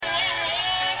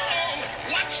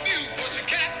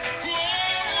pussycat. Whoa,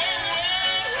 whoa,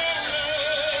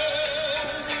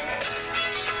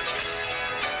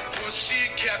 whoa.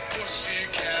 Pussycat,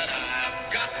 pussycat,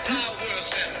 I've got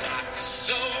flowers and lots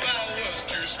of hours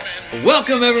to spend.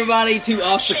 Welcome everybody to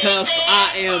Off the Cuff.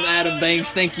 I am Adam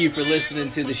Banks. Thank you for listening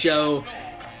to the show.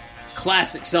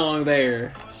 Classic song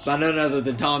there by none other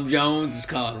than Tom Jones. It's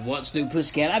called What's New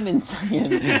Pussycat. I've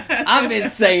been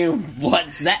saying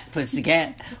what's that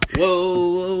pussycat?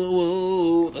 Whoa, whoa,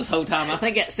 whoa, this whole time. I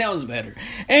think that sounds better.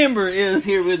 Amber is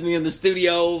here with me in the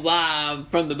studio live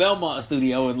from the Belmont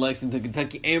studio in Lexington,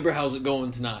 Kentucky. Amber, how's it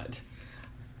going tonight?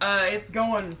 It's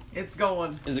going. It's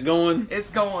going. Is it going?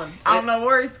 It's going. I don't know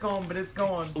where it's going, but it's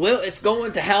going. Well, it's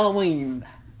going to Halloween,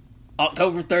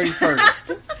 October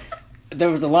 31st. There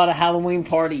was a lot of Halloween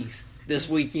parties this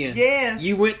weekend. Yes.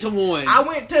 You went to one. I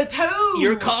went to two.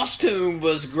 Your costume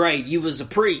was great. You was a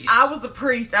priest. I was a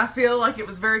priest. I feel like it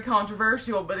was very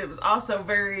controversial, but it was also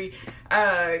very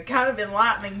kind of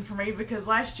enlightening for me because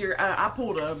last year I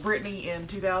pulled a Britney in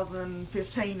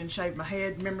 2015 and shaved my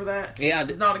head. Remember that? Yeah, I did.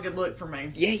 It's not a good look for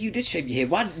me. Yeah, you did shave your head.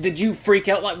 Why did you freak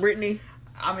out like Britney?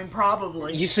 I mean,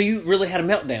 probably. So you really had a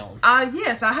meltdown?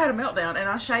 Yes, I had a meltdown, and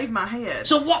I shaved my head.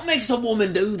 So what makes a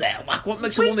woman do that? Like, what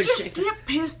makes a woman shave? We just get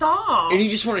pissed off. And you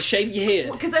just want to shave your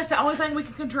head? Because that's the only thing we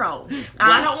can control.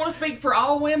 I don't want to speak for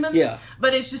all women,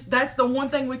 but it's just, that's the one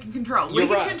thing we can control. We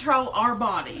can control our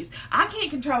bodies. I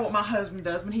can't control what my husband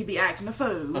does when he be acting a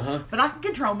fool, but I can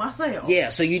control myself. Yeah,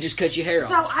 so you just cut your hair off.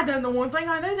 So I done the one thing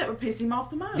I knew that would piss him off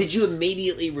the most. Did you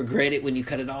immediately regret it when you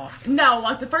cut it off? No,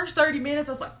 like the first 30 minutes,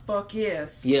 I was like, fuck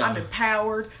yes. Yeah. I'm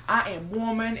empowered. I am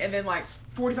woman. And then like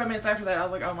 45 minutes after that, I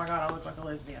was like, oh my god, I look like a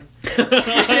lesbian. And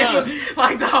it was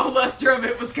like the whole luster of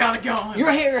it was kind of gone.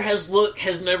 Your hair has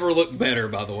never looked better,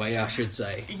 by the way, I should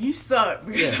say. You suck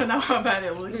because I know how bad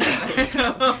it looks.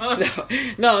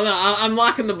 No, I'm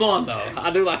liking the blonde though.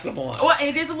 I do like the blonde. Well,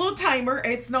 it is a little tamer.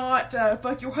 It's not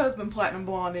fuck your husband platinum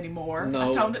blonde anymore.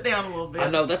 No. I toned it down a little bit. I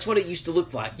know, that's what it used to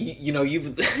look like. You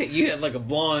had like a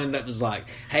blonde that was like,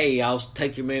 hey, I'll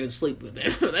take your man and sleep with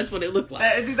him. That's what it looked like.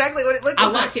 That's exactly what it looked like.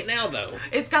 I like it now though.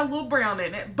 It's got a little brown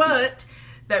in it, but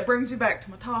that brings me back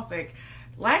to my topic.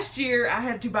 Last year, I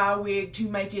had to buy a wig to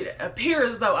make it appear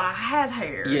as though I had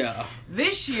hair. Yeah.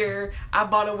 This year, I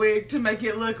bought a wig to make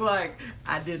it look like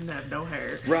I didn't have no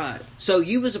hair. Right. So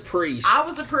you was a priest. I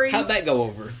was a priest. How'd that go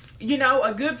over? You know,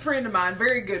 a good friend of mine,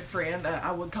 very good friend,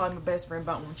 I would call him a best friend,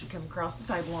 but I don't want you to come across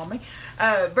the table on me.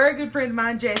 Very good friend of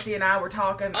mine, Jesse, and I were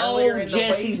talking earlier in the week.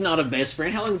 Jesse's not a best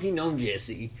friend. How long have you known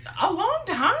Jesse? A long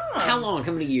time. How long?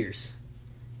 How many years?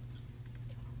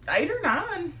 8 or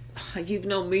 9. You've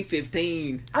known me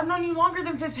 15. I've known you longer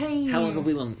than 15. How long have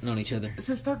we known each other?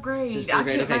 Since third grade. Since third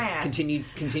grade. I Okay, math. continue.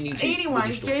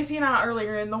 Anyways, Jesse and I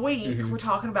earlier in the week were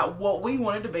talking about what we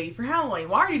wanted to be for Halloween.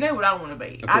 Well, I already knew what I wanted to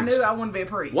be. I knew I wanted to be a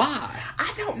priest. Why?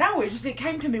 I don't know. It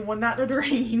came to me one night in a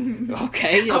dream.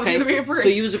 Okay. I was going to be a priest. So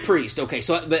you was a priest. Okay.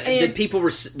 So, did people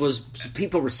was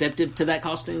people receptive to that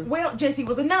costume? Well, Jesse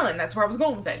was a nun. That's where I was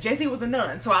going with that. Jesse was a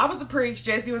nun. So I was a priest.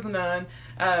 Jesse was a nun.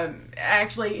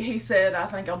 Actually, he said, I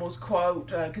think almost quote,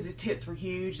 because his tits were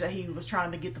huge, that he was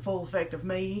trying to get the full effect of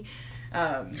me.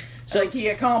 So he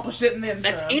accomplished it and then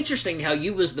That's some. interesting how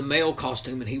you was the male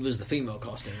costume and he was the female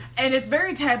costume. And it's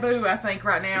very taboo, I think,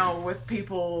 right now with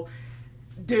people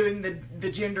doing the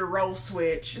gender role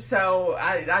switch. So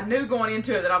I knew going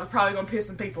into it that I was probably going to piss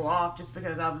some people off just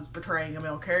because I was portraying a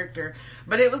male character.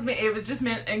 But it was just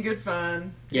meant in good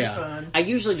fun. Yeah. Good fun. I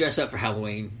usually dress up for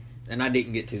Halloween, and I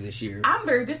didn't get to this year. I'm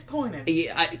very disappointed.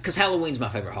 Yeah, because Halloween's my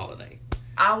favorite holiday.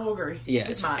 I will agree. Yeah,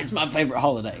 it's my favorite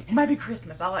holiday. Maybe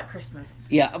Christmas. I like Christmas.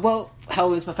 Yeah, well,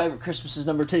 Halloween's my favorite. Christmas is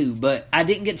number 2, but I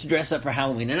didn't get to dress up for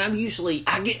Halloween, and I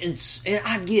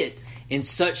get in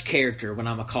such character when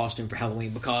I'm a costume for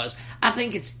Halloween because I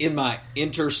think it's in my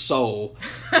inner soul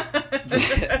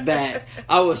that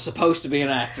I was supposed to be an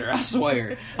actor. I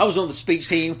swear, I was on the speech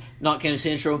team, Knott County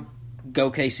Central, go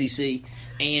KCC.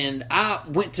 And I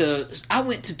went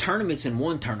to tournaments and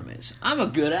won tournaments. I'm a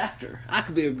good actor. I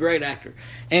could be a great actor.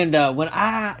 And when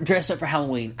I dress up for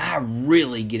Halloween, I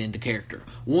really get into character.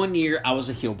 One year, I was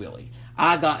a hillbilly.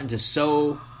 I got into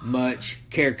so much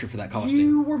character for that costume.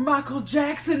 You were Michael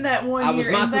Jackson that one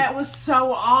year, and that was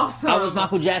so awesome. I was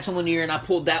Michael Jackson one year, and I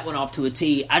pulled that one off to a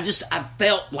T. I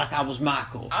felt like I was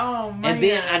Michael. Oh, man. And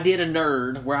then I did a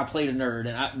nerd, where I played a nerd,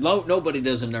 and nobody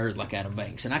does a nerd like Adam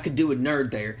Banks, and I could do a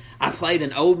nerd there. I played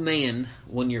an old man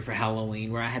one year for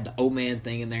Halloween, where I had the old man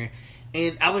thing in there.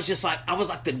 And I was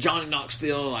like the Johnny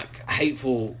Knoxville, like,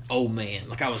 hateful old man.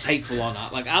 Like, I was hateful all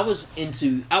night. Like, I was in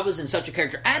such a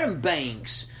character. Adam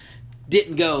Banks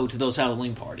didn't go to those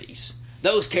Halloween parties.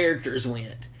 Those characters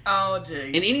went. Oh, geez.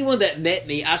 And anyone that met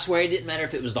me, I swear it didn't matter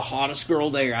if it was the hottest girl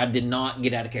there, I did not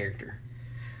get out of character.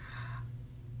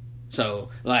 So,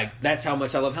 like, that's how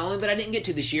much I love Halloween, but I didn't get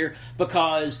to this year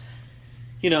because,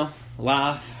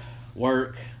 life,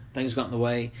 work, things got in the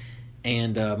way,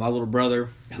 and my little brother,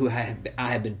 who I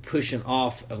had been pushing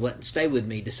off of letting stay with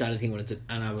me, decided he wanted to,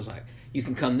 and I was like, you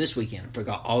can come this weekend. I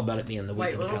forgot all about it being the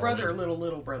weekend. Wait, little brother or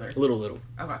little brother? Little.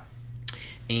 Okay.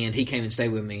 And he came and stayed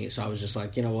with me, so I was just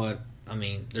like, you know what? I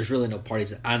mean, there's really no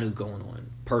parties that I knew going on,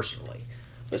 personally.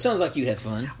 But it sounds like you had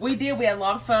fun. We did. We had a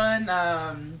lot of fun.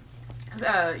 I'm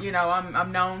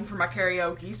known for my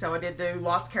karaoke, so I did do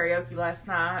lots of karaoke last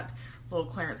night. Little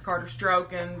Clarence Carter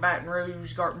Stroking, Baton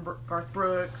Rouge, Garth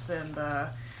Brooks, and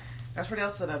gosh, what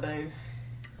else did I do?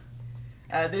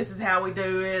 This Is How We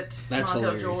Do It. That's Montel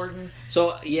hilarious. Jordan.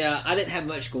 So, yeah, I didn't have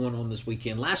much going on this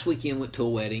weekend. Last weekend went to a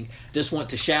wedding. Just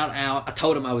want to shout out. I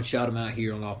told him I would shout them out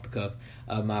here on Off the Cuff.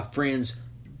 My friends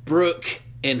Brooke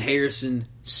and Harrison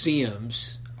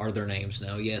Sims are their names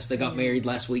now. Yes, they got married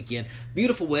last weekend.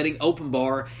 Beautiful wedding, open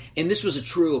bar. And this was a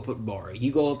true open bar.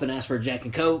 You go up and ask for a Jack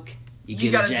and Coke,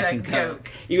 you get a Jack and Coke.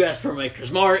 You ask for a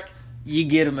Maker's Mark, you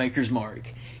get a Maker's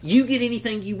Mark. You get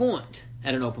anything you want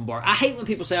at an open bar. I hate when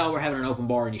people say, oh, we're having an open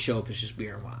bar, and you show up, it's just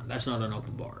beer and wine. That's not an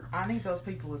open bar. I need those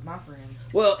people as my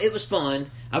friends. Well, it was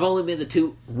fun. I've only been to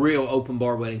 2 real open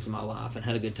bar weddings in my life and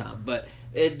had a good time. But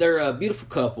they're a beautiful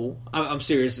couple. I'm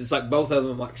serious. It's like both of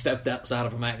them like stepped outside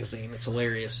of a magazine. It's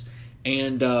hilarious.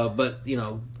 And but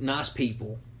nice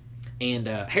people. And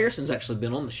Harrison's actually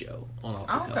been on the show on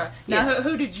Off the Cuff. Okay. Now,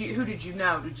 who did you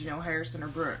know? Did you know Harrison or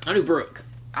Brooke? I knew Brooke.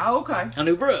 Oh, okay. I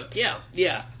knew Brooke.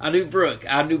 Yeah. I knew Brooke.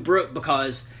 I knew Brooke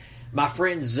because my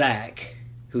friend Zach,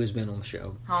 who has been on the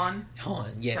show, Han,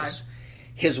 yes, okay.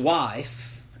 His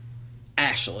wife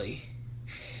Ashley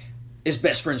is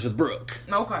best friends with Brooke.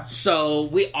 Okay. So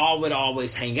we all would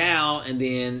always hang out, and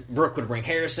then Brooke would bring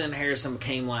Harrison. Harrison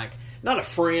became like, not a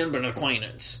friend, but an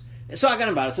acquaintance. And so I got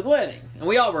invited to the wedding. And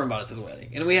we all were invited to the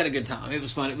wedding. And we had a good time. It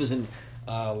was fun. It was in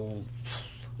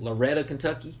Loretta,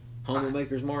 Kentucky. Home of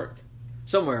Maker's Mark.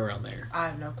 Somewhere around there. I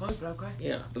have no clue, but okay.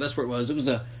 Yeah, but that's where it was. It was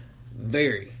a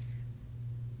very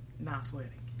nice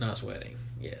wedding. Nice wedding,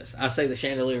 yes. I say the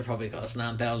chandelier probably cost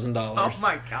 $9,000. Oh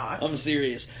my God. I'm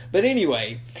serious. But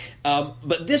anyway,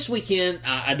 but this weekend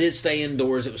I did stay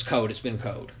indoors. It was cold. It's been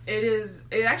cold.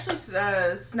 It actually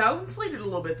snowed and sleeted a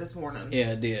little bit this morning.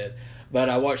 Yeah, it did. But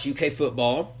I watched UK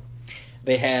football.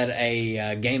 They had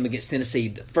a game against Tennessee.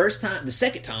 The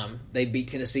second time they beat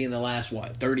Tennessee in the last,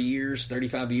 30 years,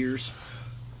 35 years?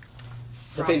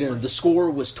 The score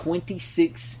was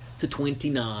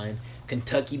 26-29.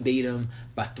 Kentucky beat them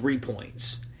by 3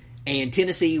 points. And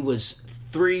Tennessee was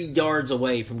 3 yards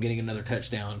away from getting another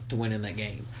touchdown to win in that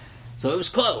game. So it was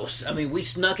close. I mean, we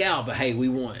snuck out, but hey, we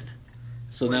won.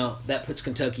 So now that puts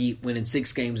Kentucky winning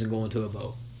 6 games and going to a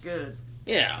bowl. Good.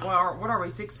 Yeah. Well, what are we,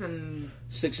 6 and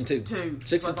 2? 2.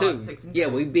 6 and 2. 6 and 2. Yeah,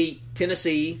 we beat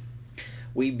Tennessee.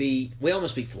 We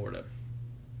almost beat Florida.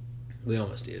 We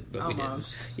almost did, but we didn't.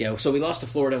 Yeah, so we lost to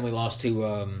Florida and we lost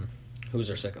to who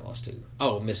was our second loss to?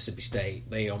 Oh, Mississippi State.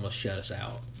 They almost shut us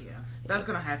out. Yeah. That's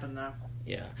going to happen though.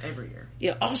 Yeah. Every year.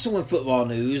 Yeah, also in football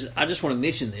news, I just want to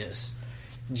mention this.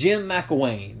 Jim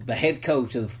McElwain, the head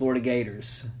coach of the Florida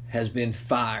Gators, has been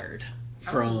fired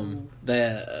from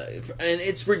and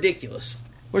it's ridiculous.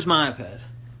 Where's my iPad?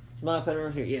 Is my iPad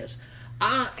around here? Yes.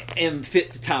 I am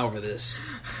fit to tie over this.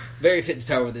 Very fit to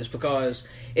tie over this because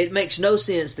it makes no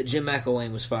sense that Jim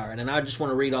McElwain was fired. And I just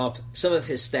want to read off some of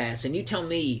his stats, and you tell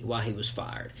me why he was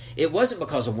fired. It wasn't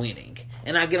because of winning.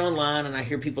 And I get online and I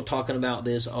hear people talking about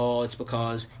this, it's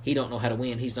because he don't know how to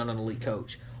win. He's not an elite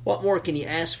coach. What more can you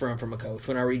ask from a coach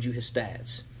when I read you his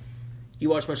stats? You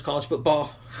watch much college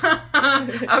football?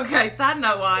 Okay, side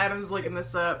note while Adam's looking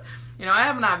this up.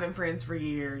 Adam and I have been friends for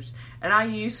years, and I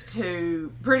used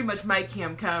to pretty much make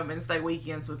him come and stay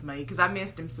weekends with me because I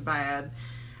missed him so bad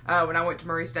when I went to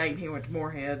Murray State and he went to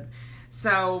Moorhead.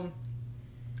 So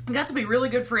I got to be really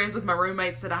good friends with my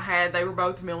roommates that I had. They were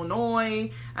both from Illinois,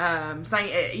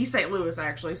 East St. Louis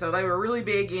actually, so they were really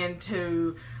big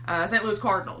into St. Louis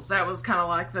Cardinals. That was kind of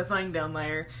like the thing down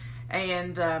there.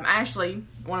 And Ashley,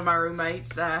 one of my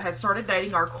roommates, had started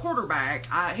dating our quarterback.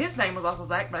 His name was also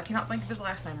Zach, but I cannot think of his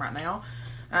last name right now.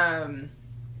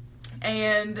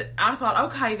 And I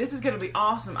thought, okay, this is going to be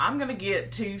awesome. I'm going to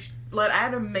get to let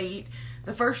Adam meet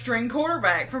the first string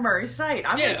quarterback from Murray State.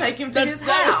 I'm going to take him to his house.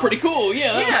 That was pretty cool.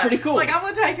 Yeah, that was pretty cool. Like, I'm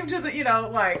going to take him to the, how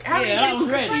many I was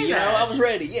people ready. say that? I was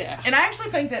ready. Yeah. And I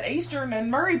actually think that Eastern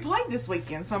and Murray played this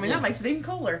weekend, so that makes it even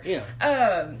cooler. Yeah.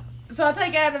 So I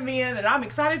take Adam in, and I'm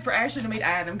excited for Ashley to meet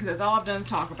Adam because that's all I've done is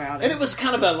talk about it. And it was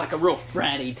kind of a real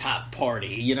fratty type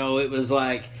party. You know, it was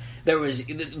like there was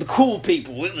the cool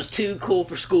people. It was too cool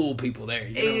for school people there.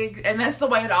 You know? And that's the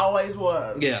way it always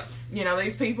was. Yeah. You know,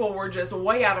 these people were just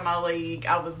way out of my league.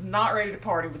 I was not ready to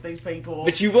party with these people.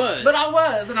 But you was. But I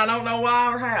was, and I don't know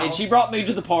why or how. And she brought me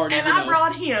to the party. And I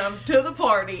brought him to the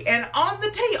party. And on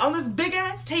this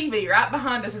big-ass TV right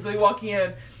behind us as we walk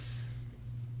in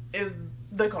is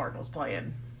the Cardinals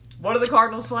playing. What do the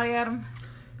Cardinals play, Adam?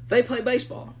 They play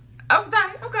baseball.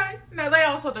 Okay. No, they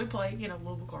also do play,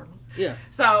 Louisville Cardinals. Yeah.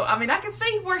 So, I mean, I can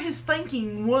see where his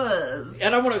thinking was.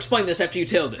 And I want to explain this after you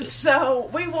tell this. So,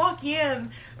 we walk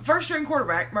in, first string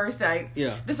quarterback, Murray State,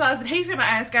 decides that he's going to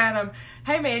ask Adam,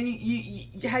 hey, man,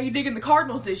 you how you digging the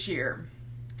Cardinals this year?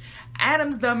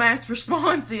 Adam's dumbass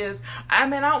response is, I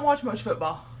don't watch much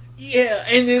football. Yeah,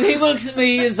 and then he looks at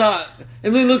me and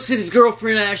then looks at his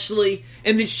girlfriend Ashley,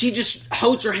 and then she just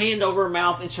holds her hand over her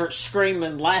mouth and starts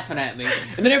screaming, laughing at me.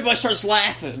 And then everybody starts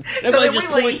laughing. Everybody just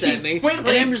points at me. And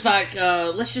Amber's like,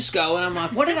 let's just go. And I'm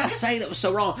like, what did I say that was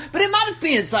so wrong? But in my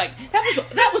defense, like,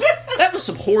 that was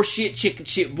some horseshit, chicken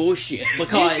shit bullshit.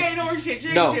 Because you can't horseshit,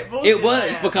 chicken shit bullshit. It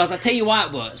was, because I tell you why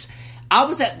it was. I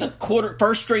was at the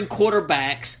first string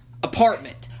quarterback's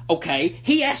apartment. Okay,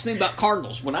 he asked me about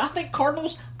Cardinals. When I think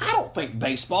Cardinals, I don't think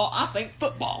baseball. I think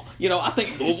football. I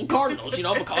think Louisville Cardinals.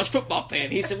 I'm a college football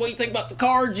fan. He said, what do you think about the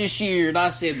Cards this year? And I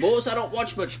said, boys, I don't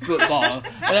watch much football.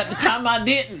 And at the time, I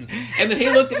didn't. And then he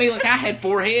looked at me like I had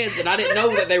four heads, and I didn't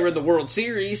know that they were in the World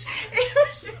Series.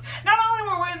 Not only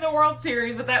were we in the World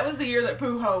Series, but that was the year that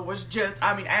Pujols was just,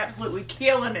 absolutely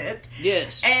killing it.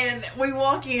 Yes. And we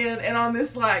walk in, and on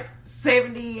this,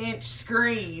 70-inch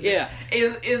screen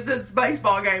is this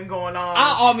baseball game going on.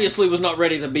 I obviously was not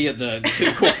ready to be at the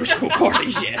two for school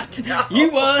parties yet. No.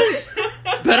 You was,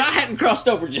 but I hadn't crossed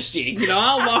over just yet.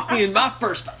 I walked in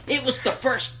it was the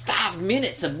first 5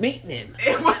 minutes of meeting him.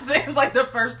 It was like the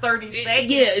first 30 seconds.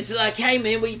 Yeah, it's like, hey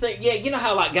man, what do you think? Yeah, you know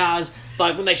how guys,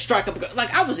 when they strike up,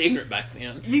 I was ignorant back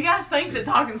then. You guys think that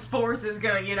talking sports is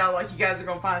gonna, you guys are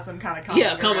gonna find some kind of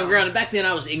common ground. And back then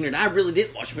I was ignorant. I really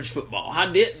didn't watch much football. I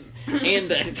didn't.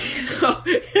 And and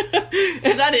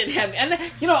I didn't have, and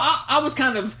I was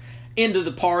kind of into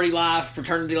the party life,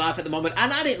 fraternity life at the moment,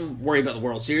 and I didn't worry about the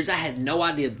World Series. I had no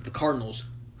idea that the Cardinals,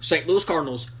 St. Louis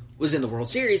Cardinals, was in the World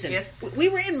Series, and we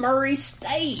were in Murray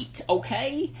State,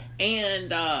 okay,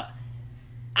 and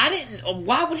I didn't.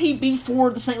 Why would he be for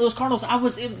the St. Louis Cardinals?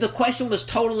 The question was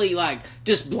totally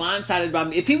just blindsided by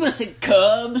me. If he would have said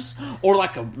Cubs or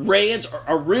a Reds or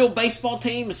a real baseball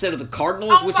team instead of the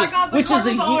Cardinals, which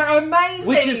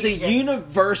is a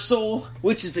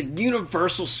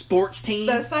universal sports team.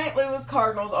 The St. Louis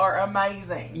Cardinals are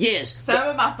amazing. Yes, some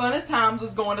of my funnest times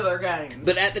was going to their games.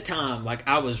 But at the time,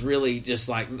 I was really just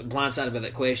blindsided by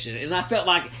that question, and I felt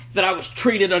like that I was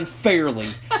treated unfairly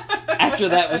after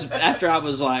I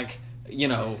was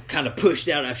kind of pushed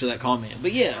out after that comment.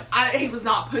 But yeah. He was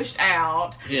not pushed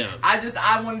out. Yeah.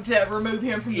 I wanted to remove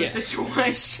him from the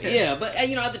situation. Yeah, but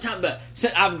at the time,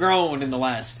 I've grown in the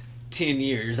last 10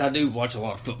 years. I do watch a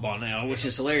lot of football now, which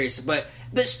is hilarious. But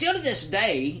still to this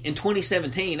day, in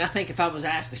 2017, I think if I was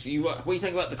asked, what do you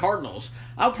think about the Cardinals?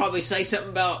 I'll probably say something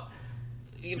about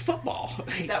football.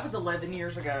 That was 11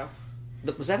 years ago.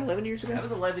 Was that 11 years ago? That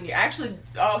was 11 years. Actually,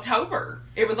 October.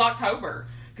 It was October.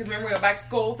 Because remember, we went back to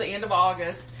school at the end of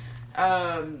August.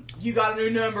 You got a new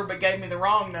number, but gave me the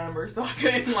wrong number, so I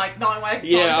couldn't, the only way I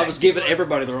could I was giving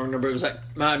everybody the wrong number. It was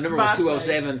my number was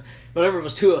 207. Whenever it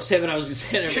was 207, I was just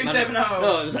saying 270.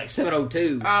 No, it was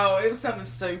 702. Oh, it was something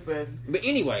stupid. But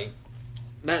anyway,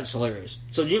 that's hilarious.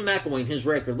 So Jim McElwain, his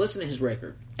record, listen to his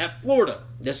record. At Florida,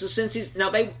 this is since now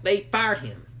they fired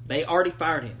him. They already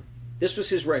fired him. This was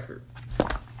his record.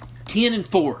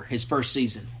 10-4 his first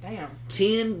season. Damn.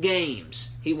 10 games.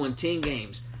 He won 10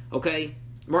 games. Okay?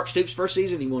 Mark Stoops' first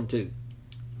season, he won 2.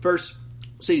 First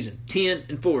season,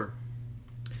 10-4.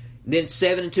 Then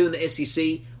 7-2 in the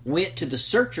SEC. Went to the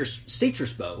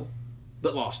Citrus Bowl,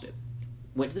 but lost it.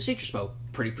 Went to the Citrus Bowl.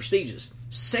 Pretty prestigious.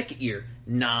 Second year,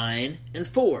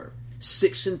 9-4.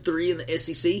 6-3 in the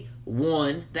SEC.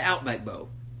 Won the Outback Bowl.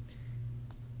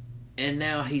 And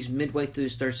now he's midway through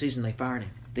his third season. They fired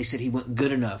him. They said he wasn't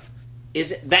good enough.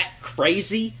 Is it that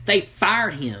crazy? They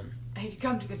fired him. He could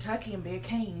come to Kentucky and be a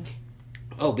king.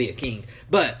 Oh, be a king.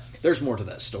 But there's more to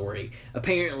that story.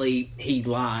 Apparently, he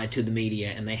lied to the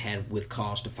media, and they had with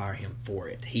cause to fire him for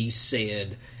it. He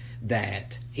said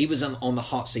that he was on the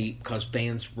hot seat because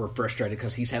fans were frustrated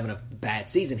because he's having a bad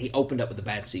season. He opened up with a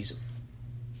bad season.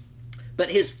 But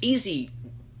his easy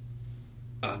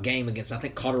game against, I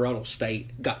think, Colorado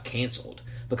State got canceled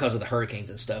because of the hurricanes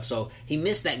and stuff. So he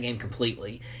missed that game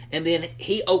completely. And then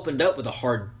he opened up with a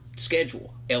hard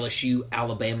schedule. LSU,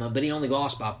 Alabama, but he only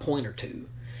lost by a point or two.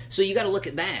 So you got to look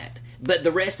at that. But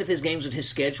the rest of his games in his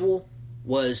schedule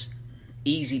was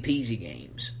easy peasy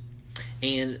games.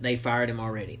 And they fired him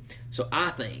already. So I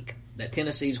think that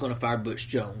Tennessee's going to fire Butch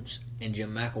Jones and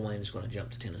Jim McElwain is going to jump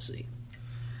to Tennessee.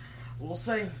 We'll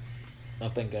see. I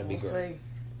think that'd be great. See.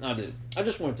 I do. I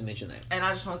just wanted to mention that. And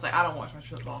I just want to say, I don't watch much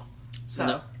football. So.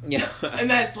 No. Yeah. And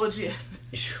that's legit.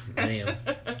 Man,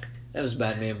 that was a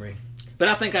bad memory. But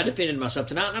I think I defended myself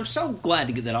tonight, and I'm so glad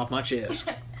to get that off my chest.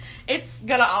 It's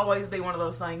going to always be one of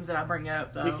those things that I bring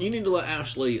up, though. You need to let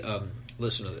Ashley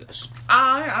listen to this.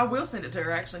 I will send it to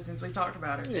her, actually, since we've talked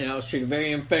about it. Yeah, I was treated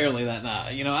very unfairly that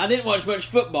night. You know, I didn't watch much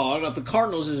football. I thought the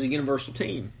Cardinals is a universal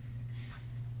team.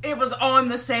 It was on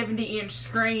the 70-inch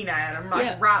screen, Adam.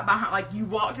 Right behind. Like, you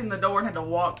walked in the door and had to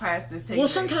walk past this TV. Well,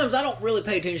 sometimes I don't really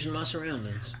pay attention to my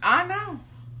surroundings. I know.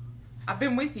 I've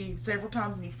been with you several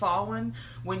times when you've fallen,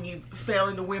 when you fell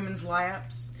into women's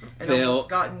laps and almost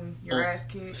gotten your ass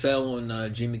kicked. Fell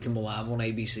on Jimmy Kimmel Live on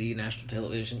ABC, national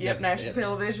television. Yep, national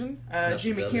television.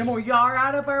 Jimmy television. Kimmel, you all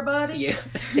right up there, buddy? Yeah.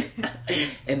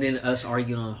 And then us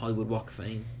arguing on the Hollywood Walk of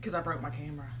Fame. Because I broke my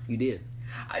camera. You did.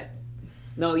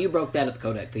 No, you broke that at the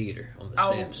Kodak Theater on the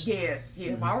steps. Oh, yes.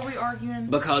 Yeah. Why were we arguing?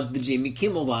 Because the Jimmy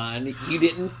Kimmel line,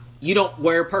 you don't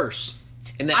wear a purse.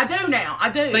 And that, I do now. I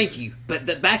do. Thank you.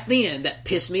 But back then, that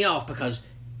pissed me off because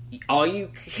all you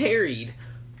carried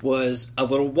was a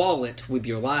little wallet with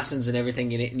your license and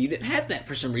everything in it, and you didn't have that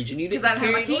for some reason. You didn't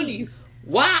carry my keys. keys.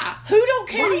 Why? Who don't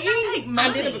carry Why any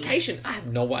identification? I have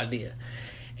no idea.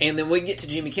 And then we get to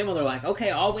Jimmy Kimmel, they're like,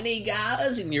 okay, all we need,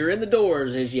 guys, and you're in the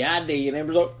doors, is your ID. And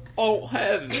Amber's like, oh,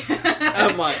 have it.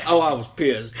 I'm like, I was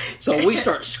pissed. So we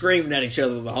start screaming at each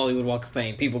other at the Hollywood Walk of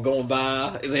Fame. People going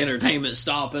by, the entertainment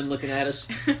stopping, looking at us.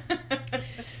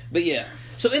 But yeah.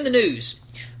 So in the news,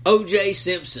 O.J.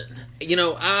 Simpson. You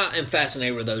know, I am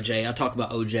fascinated with O.J. I talk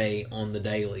about O.J. on the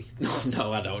daily.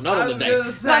 No, I don't. Not on the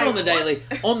daily. Not on the daily.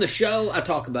 On the show, I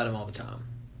talk about him all the time.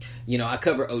 You know, I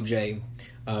cover O.J.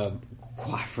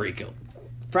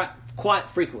 Quite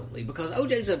frequently because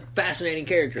OJ's a fascinating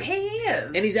character. He is.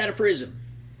 And he's out of prison.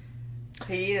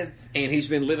 He is. And he's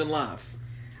been living life.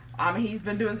 I mean, he's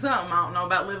been doing something. I don't know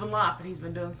about living life, but he's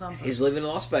been doing something. He's living in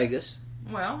Las Vegas.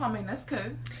 Well, I mean, that's cool.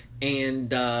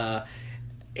 And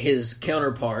his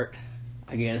counterpart,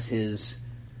 I guess his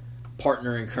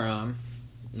partner in crime,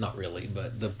 not really,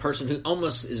 but the person who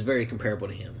almost is very comparable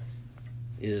to him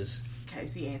is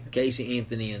Casey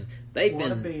Anthony, and they've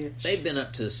been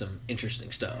up to some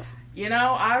interesting stuff. You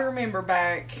know, I remember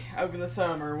back over the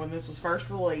summer when this was first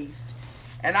released,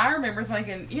 and I remember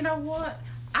thinking, you know what?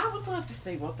 I would love to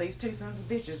see what these two sons of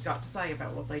bitches got to say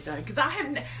about what they've done, because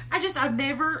I've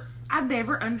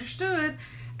never understood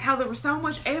how there was so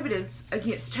much evidence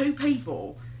against two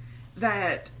people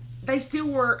that they still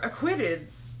were acquitted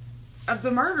of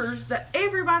the murders that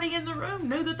everybody in the room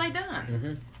knew that they done.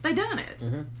 Mm-hmm. They done it.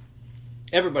 Mm-hmm.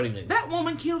 Everybody knew. That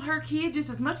woman killed her kid just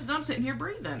as much as I'm sitting here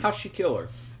breathing. How'd she kill her?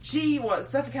 She was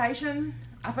suffocation.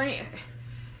 I think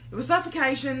it was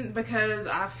suffocation because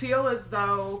I feel as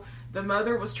though the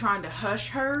mother was trying to hush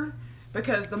her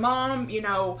because the mom, you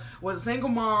know, was a single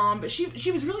mom, but she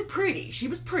was really pretty. She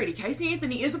was pretty. Casey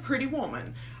Anthony is a pretty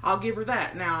woman. I'll give her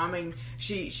that. Now, I mean,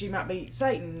 she might be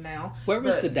Satan now. Where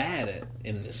was the dad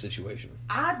in this situation?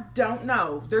 I don't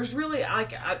know. There's really,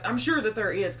 I'm sure that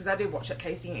there is, because I did watch that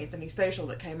Casey Anthony special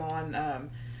that came on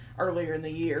earlier in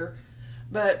the year.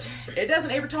 But it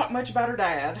doesn't ever talk much about her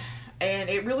dad. And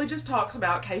it really just talks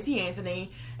about Casey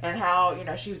Anthony and how, you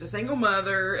know, she was a single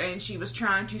mother and she was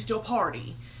trying to still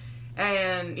party.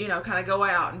 And, you know, kind of go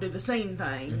out and do the scene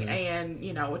thing. Mm-hmm. And,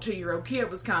 you know, a 2-year-old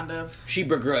kid was kind of... She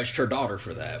begrudged her daughter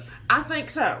for that. I think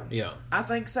so. Yeah. I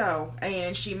think so.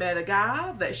 And she met a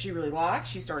guy that she really liked.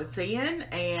 She started seeing,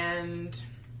 and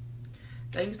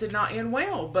things did not end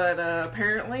well. But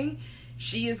apparently,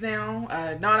 she is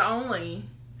now not only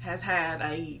has had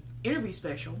a interview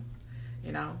special,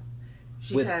 you know...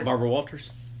 With Barbara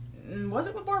Walters? Was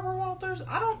it with Barbara Walters?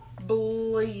 I don't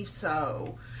believe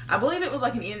so. I believe it was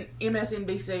like an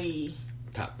MSNBC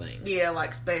type thing. Yeah,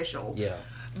 like special. Yeah.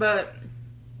 But,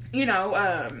 you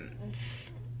know,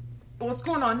 what's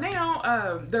going on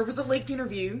now, there was a leaked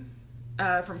interview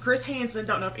from Chris Hansen.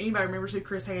 Don't know if anybody remembers who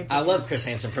Chris Hansen is. I love Chris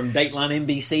Hansen from Dateline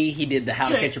NBC. He did the How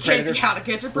to Catch a Predator. How to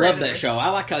Catch a Predator. Love that show. I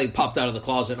like how he popped out of the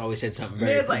closet and always said something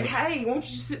very funny. It's like, hey, won't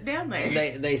you sit down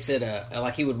there? They said,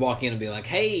 like he would walk in and be like,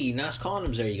 hey, nice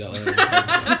condoms, there you go.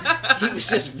 He was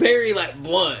just very, like,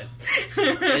 blunt.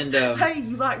 And hey,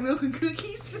 you like milk and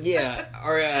cookies? Yeah.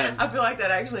 Or I feel like that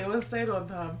actually was said one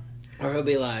time. Or he'll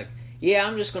be like, yeah,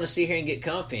 I'm just going to sit here and get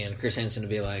comfy, and Chris Hansen would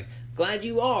be like, glad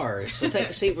you are, so take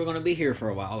a seat, we're going to be here for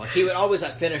a while. Like, he would always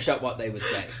like finish up what they would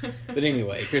say. But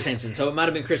anyway, Chris Hansen. So it might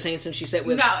have been Chris Hansen she sat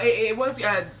with? No, it was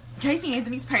Casey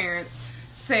Anthony's parents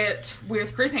sat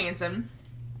with Chris Hansen,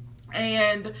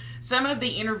 and some of the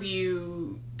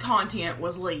interview content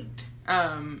was leaked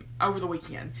over the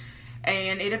weekend.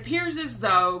 And it appears as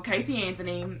though Casey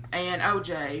Anthony and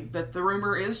OJ, that the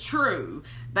rumor is true,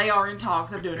 they are in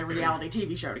talks of doing a reality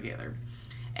TV show together.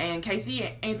 And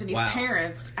Casey Anthony's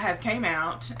parents have came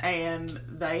out and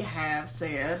they have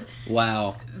said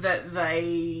that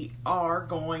they are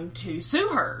going to sue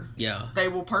her. Yeah. They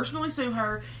will personally sue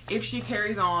her if she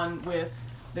carries on with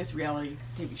this reality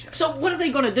TV show. So what are they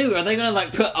going to do? Are they going to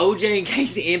like put OJ and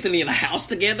Casey Anthony in a house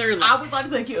together? And, like, I would like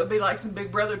to think it would be like some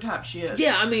Big Brother type shit.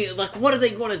 Yeah, I mean, like, what are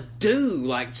they going to do?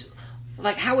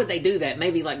 Like, how would they do that?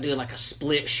 Maybe, like, do, like, a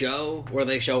split show where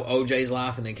they show OJ's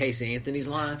life and then Casey Anthony's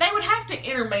life? They would have to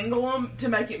intermingle them to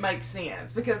make it make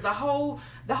sense. Because the whole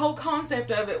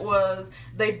concept of it was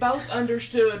they both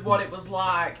understood what it was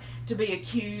like to be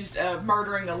accused of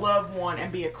murdering a loved one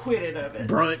and be acquitted of it.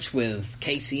 Brunch with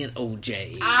Casey and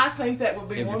OJ. I think that would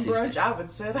be one brunch I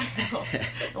would set out.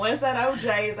 Unless that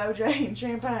OJ is OJ and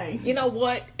champagne. You know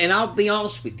what? And I'll be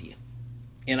honest with you.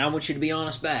 And I want you to be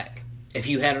honest back. If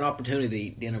you had an opportunity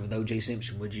dinner with O.J.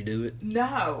 Simpson, would you do it?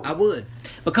 No. I would.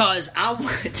 Because I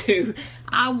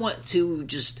want to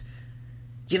just,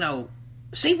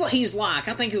 see what he's like.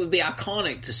 I think it would be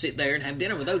iconic to sit there and have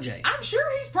dinner with O.J. I'm sure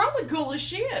he's probably cool as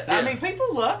shit. Yeah. I mean,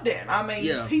 people loved him.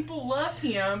 People loved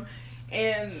him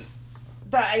in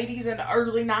the 80s and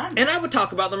early 90s. And I would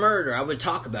talk about the murder. I would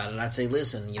talk about it. I'd say,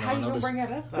 listen, How you gonna bring that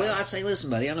up, though? Well, I'd say, listen,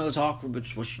 buddy, I know it's awkward, but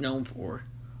it's what you're known for.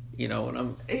 And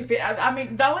I'm.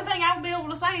 The only thing I would be able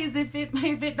to say is if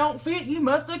it don't fit, you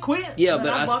must have quit. Yeah,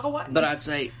 but I'd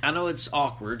say I know it's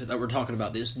awkward that we're talking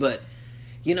about this, but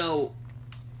did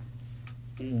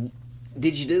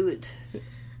you do it?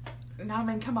 No, I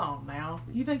mean, come on now.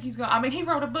 You think he's gonna? I mean, he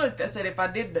wrote a book that said if I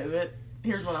did do it,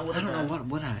 here's what I would have done. I don't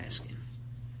know what I ask him.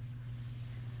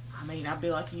 I mean, I'd be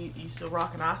like, you still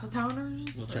rocking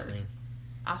isotoners? What's that mean?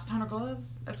 Isotoner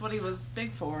gloves? That's what he was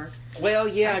big for. Well,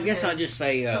 yeah, I guess I'll just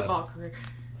say... football career.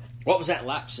 What was that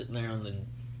like sitting there on the...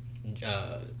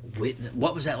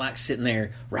 what was that like sitting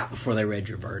there right before they read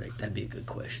your verdict? That'd be a good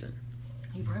question.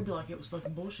 He'd probably be like, it was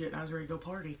fucking bullshit and I was ready to go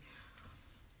party.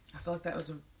 I feel like that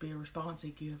would be a response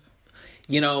he'd give.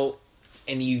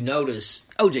 And you notice...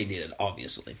 OJ did it,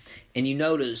 obviously. And you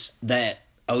notice that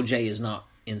OJ is not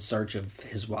in search of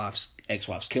his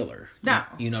ex-wife's killer. No.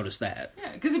 You notice that.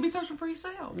 Yeah, because he'd be searching for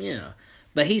himself. Yeah.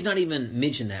 But he's not even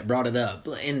mentioned that, brought it up.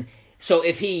 And so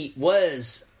if he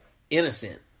was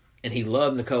innocent and he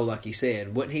loved Nicole like he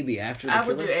said, wouldn't he be after the killer? I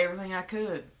would do everything I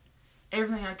could.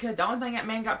 Everything I could. The only thing that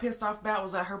man got pissed off about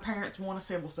was that her parents won a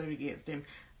civil suit against him.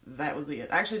 That was it.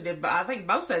 Actually, I think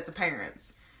both sets of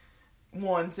parents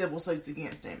won civil suits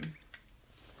against him.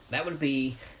 That would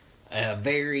be a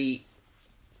very...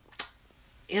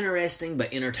 interesting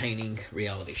but entertaining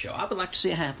reality show. I would like to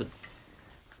see it happen.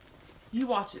 You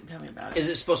watch it and tell me about it. Is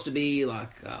it supposed to be like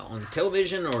on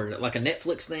television or like a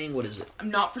Netflix thing? What is it? I'm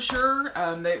not for sure.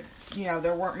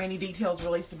 There weren't many details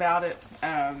released about it.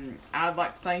 I'd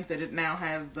like to think that it now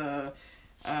has the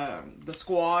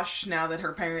squash now that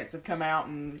her parents have come out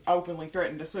and openly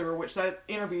threatened to sue her, which that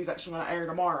interview is actually going to air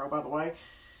tomorrow, by the way.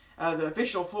 The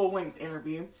official full-length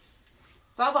interview.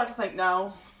 So I'd like to think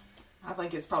no. I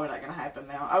think it's probably not going to happen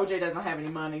now. OJ doesn't have any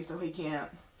money, so he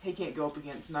can't go up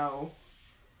against no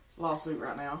lawsuit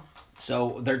right now.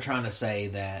 So they're trying to say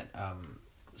that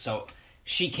so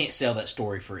she can't sell that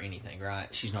story for anything,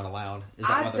 right? She's not allowed. Is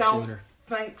that why they're suing her?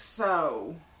 I don't think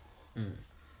so. I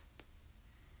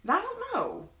don't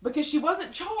know because she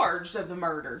wasn't charged of the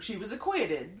murder; she was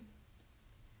acquitted.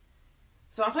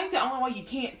 So I think the only way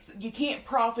you can't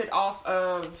profit off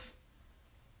of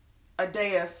a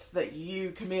death that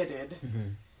you committed. Mm-hmm.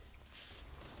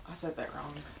 I said that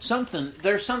wrong.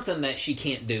 There's something that she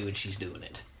can't do and she's doing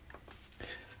it.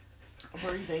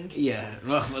 Breathing. Yeah.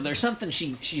 Well, there's something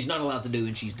she's not allowed to do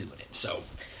and she's doing it. So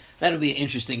that'll be an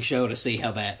interesting show to see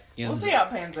how that... We'll see how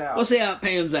it pans out. We'll see how it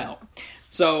pans out.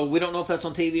 So we don't know if that's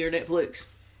on TV or Netflix.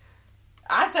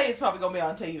 I'd say it's probably going to be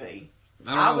on TV.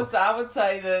 I would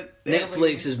say that...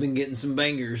 Netflix has been getting some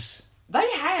bangers. They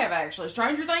have, actually.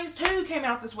 Stranger Things 2 came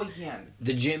out this weekend.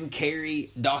 The Jim Carrey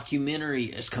documentary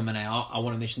is coming out. I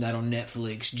want to mention that on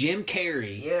Netflix. Jim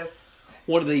Carrey. Yes.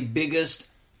 One of the biggest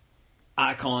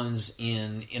icons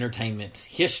in entertainment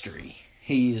history.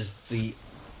 He is the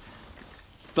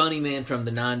funny man from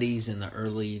the 90s and the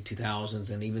early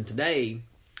 2000s, and even today,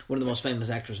 one of the most famous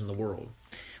actors in the world.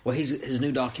 Well, his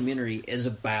new documentary is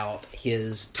about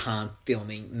his time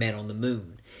filming Men on the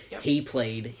Moon. Yep. He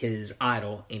played his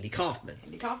idol, Andy Kaufman.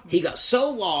 Andy Kaufman. He got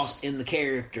so lost in the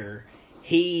character,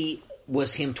 he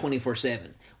was him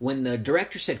 24/7. When the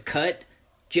director said cut,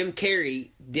 Jim Carrey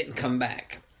didn't come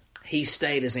back. He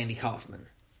stayed as Andy Kaufman.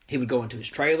 He would go into his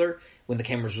trailer. When the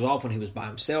cameras was off, when he was by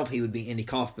himself, he would be Andy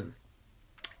Kaufman.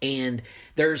 And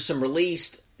there's some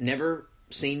released, never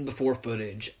seen before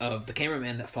footage of the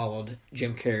cameraman that followed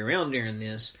Jim Carrey around during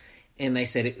this, and they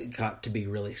said it got to be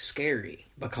really scary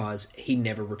because he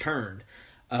never returned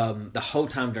the whole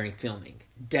time during filming,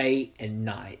 day and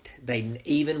night.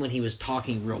 Even when he was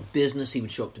talking real business, he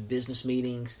would show up to business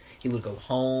meetings. He would go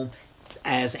home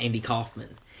as Andy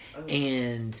Kaufman,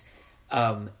 and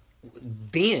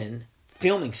then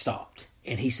filming stopped,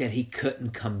 and he said he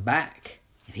couldn't come back,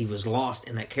 and he was lost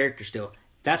in that character still.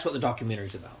 That's what the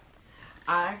documentary's about.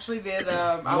 I actually did.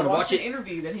 I watched an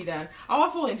interview that he done. Oh,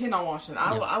 I fully intend on watching it.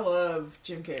 I love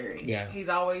Jim Carrey. Yeah, he's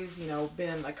always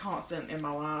been a constant in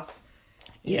my life.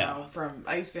 You know, from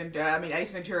Ace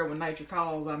Ventura, When Nature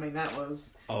Calls. I mean, that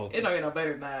was it. Don't get no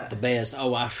better than that. The best.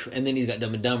 And then he's got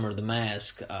Dumb and Dumber, The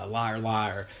Mask, Liar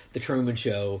Liar, The Truman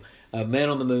Show, Man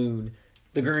on the Moon,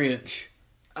 The Grinch,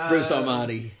 Bruce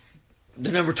Almighty,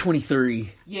 The Number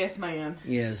 23. Yes, man.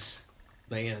 Yes,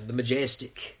 man. The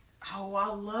Majestic. Oh, I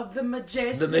love The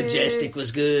Majestic. The Majestic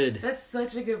was good. That's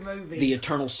such a good movie. The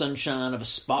Eternal Sunshine of a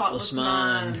Spotless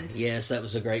Mind. Yes, that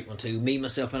was a great one too. Me,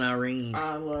 Myself, and Irene.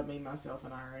 I love Me, Myself,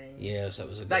 and Irene. Yes, that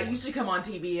was a good That one. used to come on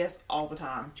TBS all the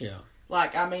time. Yeah.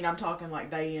 Like, I mean, I'm talking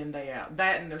like day in, day out.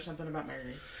 That and There's Something About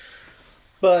Mary.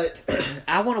 But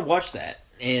I want to watch that.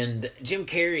 And Jim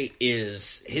Carrey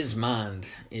his mind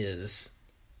is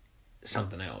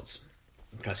something else.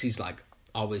 Because he's like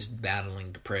always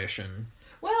battling depression.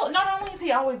 Well, not only is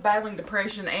he always battling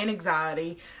depression and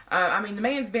anxiety, I mean, the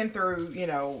man's been through,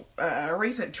 a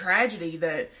recent tragedy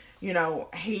that,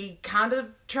 he kind of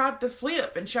tried to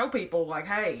flip and show people, like,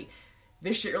 hey,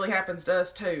 this shit really happens to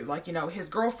us, too. Like, his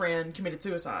girlfriend committed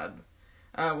suicide.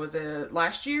 Was it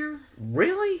last year?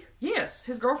 Really? Yes,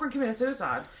 his girlfriend committed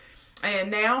suicide. And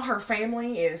now her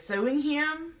family is suing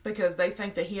him because they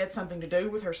think that he had something to do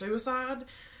with her suicide.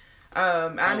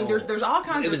 I mean, there's all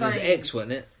kinds of things. It was his ex,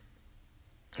 wasn't it?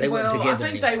 They weren't together I think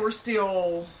anymore. they were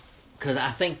still... Because I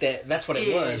think that's what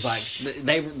it was. Like,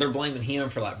 they're blaming him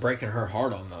for, like, breaking her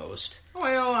heart almost.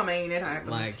 Well, I mean, it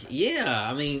happens. Like, yeah,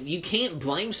 I mean, you can't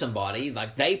blame somebody.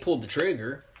 Like, they pulled the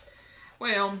trigger.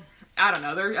 Well, I don't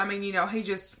know. He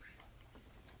just...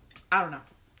 I don't know.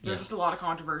 There's just a lot of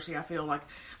controversy, I feel like.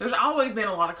 There's always been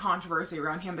a lot of controversy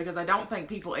around him because I don't think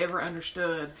people ever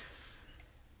understood...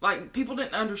 Like, people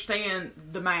didn't understand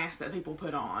the mask that people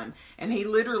put on. And he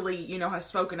literally, has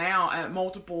spoken out at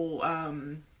multiple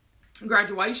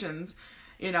graduations,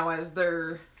 as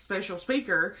their special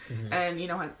speaker. Mm-hmm.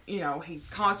 And, he's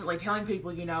constantly telling people,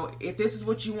 if this is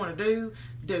what you want to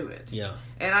do it. Yeah.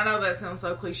 And I know that sounds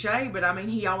so cliche, but, I mean,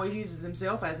 he always uses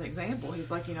himself as an example.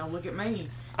 He's like, look at me.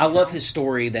 I love his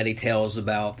story that he tells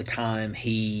about the time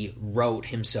he wrote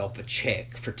himself a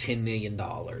check for $10 million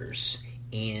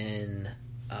in...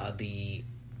 the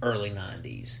early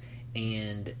 90s,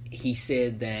 and he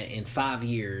said that in 5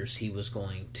 years he was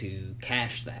going to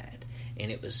cash that, and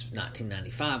it was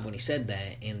 1995 when he said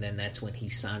that, and then that's when he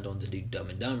signed on to do Dumb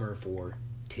and Dumber for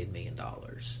 $10 million.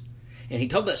 And he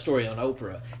told that story on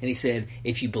Oprah, and he said,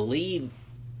 if you believe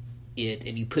it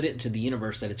and you put it into the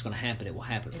universe that it's going to happen, it will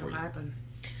happen for you. It'll happen.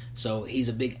 So he's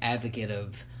a big advocate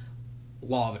of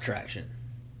law of attraction,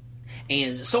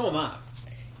 and so am I.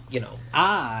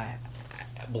 I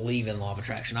believe in law of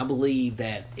attraction. I believe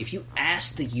that if you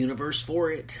ask the universe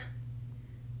for it,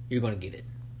 you're going to get it.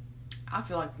 I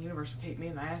feel like the universe will kick me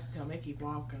in the ass and tell me to keep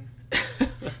walking.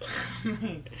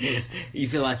 You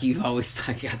feel like you've always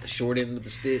got the short end of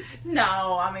the stick?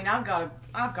 No, I mean, I've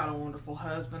got a wonderful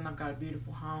husband. I've got a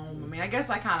beautiful home. I mean, I guess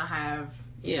I kind of have,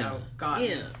 gotten...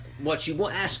 Yeah, what you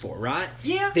asked for, right?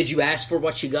 Yeah. Did you ask for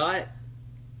what you got?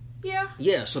 Yeah.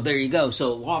 Yeah, so there you go.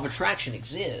 So law of attraction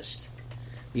exists.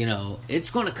 It's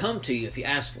going to come to you if you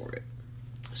ask for it.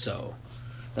 So,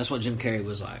 that's what Jim Carrey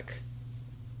was like,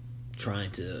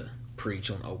 trying to preach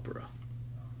on Oprah.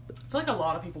 I feel like a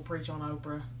lot of people preach on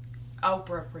Oprah.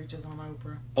 Oprah preaches on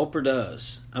Oprah. Oprah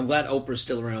does. I'm glad Oprah's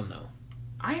still around, though.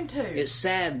 I am, too. It's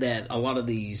sad that a lot of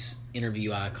these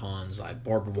interview icons, like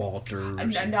Barbara Walters...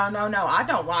 No. I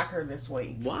don't like her this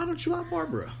week. Why don't you like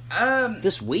Barbara?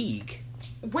 This week?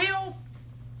 Well,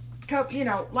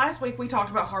 last week we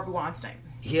talked about Harvey Weinstein.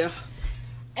 Yeah.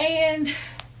 And,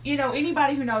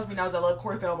 anybody who knows me knows I love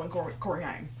Corey Feldman and Corey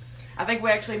Haim. I think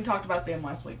we actually even talked about them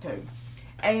last week, too.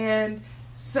 And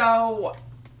so,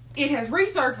 it has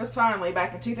resurfaced finally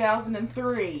back in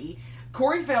 2003.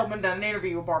 Corey Feldman done an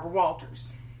interview with Barbara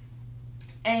Walters.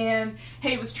 And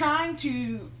he was trying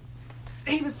to,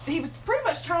 he was pretty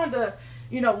much trying to,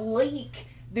 leak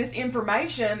this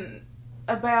information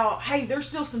about, hey, there's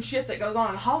still some shit that goes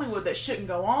on in Hollywood that shouldn't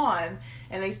go on,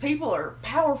 and these people are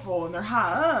powerful and they're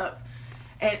high up.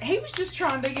 And he was just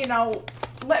trying to,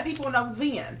 let people know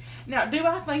then. Now, do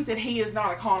I think that he is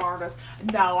not a con artist?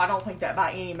 No, I don't think that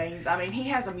by any means. I mean, he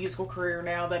has a musical career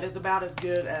now that is about as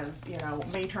good as,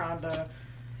 me trying to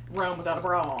run without a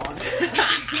bra on.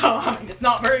 So, I mean, it's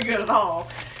not very good at all.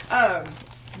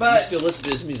 But you still listen to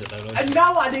his music, though, don't you?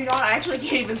 No, I do not. I actually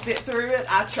can't even sit through it.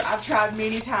 I've tried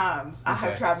many times. Okay. I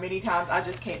have tried many times. I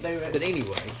just can't do it. But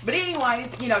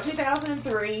anyways,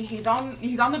 2003, he's on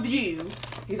The View.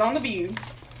 He's on The View.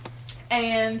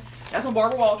 And that's when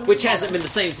Barbara Walters... Which hasn't been the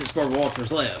same since Barbara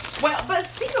Walters left. Well, but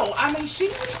still, I mean, she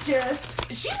was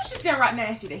just downright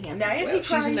nasty to him. Now, is he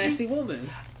crazy? She's a nasty woman.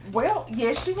 Well,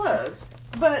 yes, she was.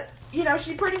 But,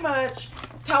 she pretty much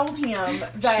told him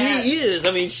that... She is.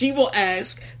 I mean, she will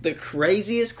ask the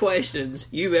craziest questions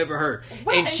you've ever heard.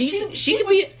 Well, and she can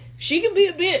be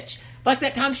a bitch. Like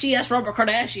that time she asked Robert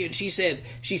Kardashian, she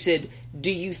said,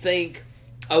 do you think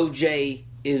OJ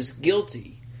is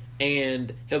guilty?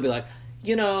 And he'll be like,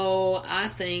 I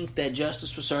think that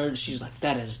justice was served. She's like,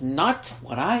 that is not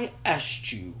what I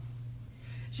asked you.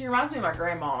 She reminds me of my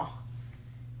grandma.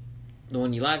 The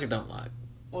one you like or don't like?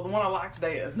 Well, the one I like's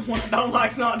dead. The one I don't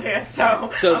like's not dead,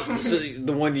 so... So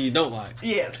the one you don't like?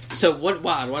 Yes. So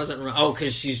why? Why does it remind... Oh,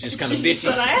 because she's just kind of bitchy. She's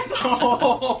an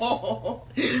asshole.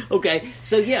 Okay,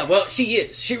 so yeah, well, she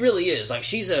is. She really is. Like,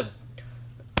 she's a...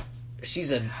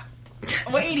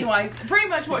 Well, anyways, pretty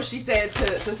much what she said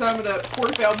to sum it up,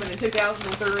 Corey Feldman in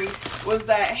 2003, was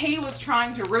that he was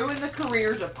trying to ruin the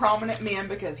careers of prominent men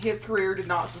because his career did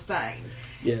not sustain.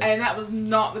 Yes. And that was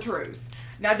not the truth.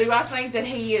 Now, do I think that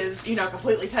he is,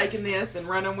 completely taking this and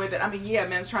running with it? I mean, yeah,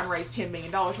 man's trying to raise $10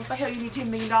 million. What the hell do you need $10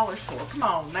 million for? Come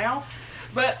on, now.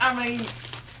 But, I mean,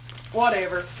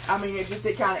 whatever. I mean,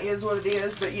 it kind of is what it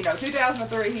is. But,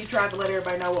 2003, he tried to let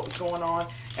everybody know what was going on,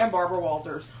 and Barbara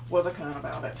Walters was a cunt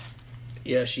about it.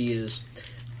 Yeah, she is.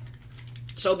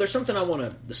 So there's something I want to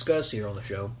discuss here on the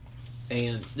show,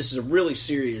 and this is a really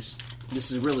serious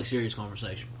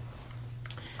conversation.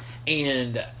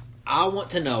 And I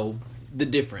want to know the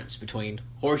difference between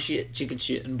horseshit, chicken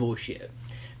shit, and bullshit.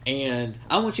 And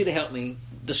I want you to help me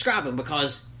describe them,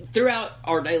 because throughout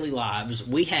our daily lives,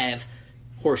 we have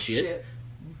horseshit,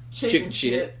 chicken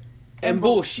shit, and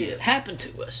bullshit happen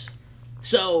to us.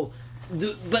 So,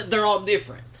 but they're all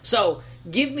different. So,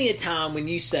 give me a time when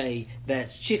you say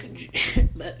that's chicken shit.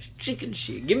 What is chicken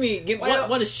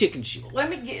shit?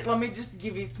 Let me just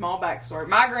give you a small backstory.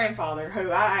 My grandfather, who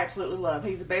I absolutely love,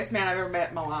 he's the best man I've ever met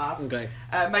in my life. Okay.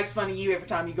 Makes fun of you every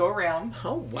time you go around.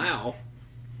 Oh, wow.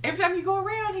 Every time you go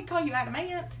around, he'd call you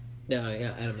adamant. Yeah,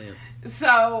 adamant.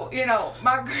 So,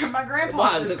 my grandpa...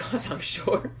 Why? Is it because I'm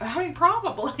short? I mean,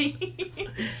 probably.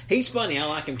 He's funny. I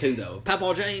like him too, though.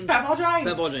 Papa James.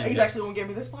 He's actually going to give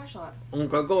me this flashlight. Okay,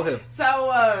 go ahead.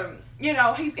 So,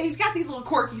 he's got these little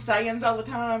quirky sayings all the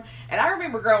time. And I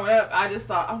remember growing up, I just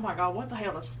thought, oh my God, what the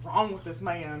hell is wrong with this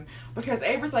man? Because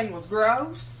everything was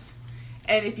gross.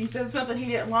 And if you said something he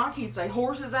didn't like, he'd say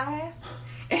horse's ass.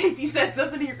 And if you said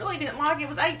something he really didn't like, it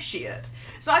was ape shit.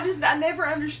 So I never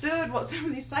understood what some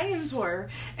of these sayings were.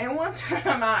 And one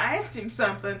time I asked him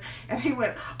something, and he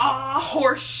went,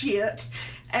 horse shit.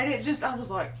 And I was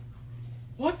like,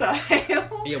 what the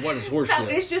hell? Yeah, what is horse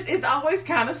shit? It's always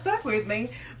kind of stuck with me.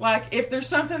 Like, if there's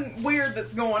something weird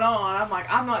that's going on, I'm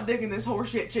like, I'm not digging this horse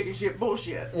shit, chicken shit,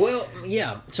 bullshit. Well,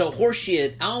 yeah. So horse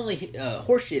shit,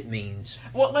 horse shit means...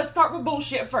 Well, let's start with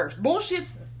bullshit first.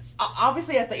 Bullshit's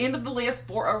obviously at the end of the list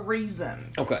for a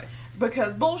reason. Okay.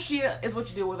 Because bullshit is what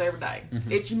you deal with every day.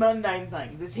 Mm-hmm. It's your mundane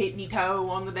things. It's hitting your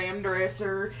toe on the damn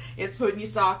dresser. It's putting your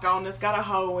sock on that's got a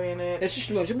hole in it. It's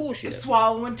just a bunch of bullshit. It's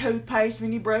swallowing toothpaste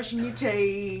when you're brushing your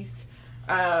teeth.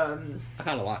 I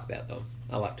kind of like that, though.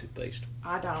 I like toothpaste.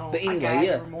 I don't. But anyway, I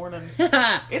every morning.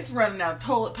 It's running out of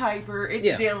toilet paper.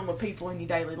 It's dealing with people in your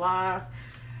daily life.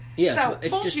 Yeah. So,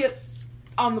 bullshit's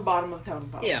on the bottom of the totem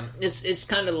pole. Yeah, it's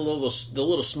kind of the little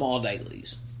small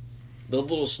dailies. The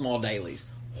little small dailies.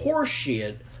 Horse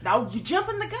shit. No, you're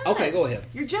jumping the gun. Okay, go ahead.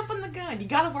 You're jumping the gun. You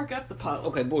got to work up the pole.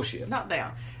 Okay, bullshit. Not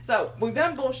down. So, we've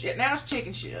done bullshit. Now it's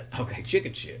chicken shit. Okay,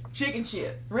 chicken shit. Chicken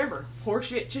shit. Remember, horse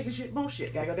shit, chicken shit,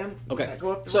 bullshit. Gotta go down. Okay. Gotta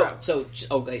go up the road. So,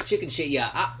 okay, chicken shit,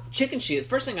 yeah. Chicken shit,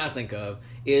 first thing I think of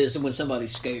is when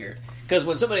somebody's scared. Because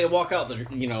when somebody will walk out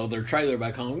their trailer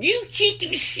back home, you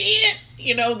chicken shit!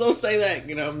 They'll say that.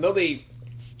 They'll be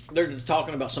they're just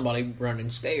talking about somebody running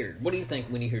scared. What do you think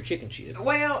when you hear chicken shit?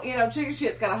 Well, chicken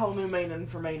shit's got a whole new meaning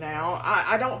for me now.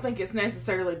 I don't think it's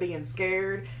necessarily being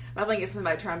scared. I think it's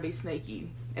somebody trying to be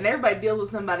sneaky. And everybody deals with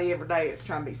somebody every day that's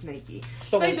trying to be sneaky.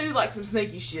 So they do like some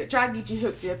sneaky shit. Try to get you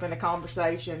hooked up in a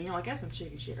conversation. You're like, that's some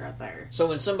chicken shit right there. So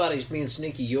when somebody's being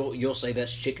sneaky, you'll say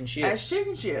that's chicken shit? That's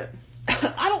chicken shit.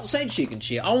 I don't say chicken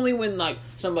shit. Only when like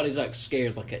somebody's like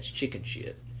scared, like that's chicken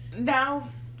shit. No.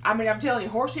 I mean, I'm telling you,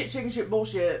 horse shit, chicken shit,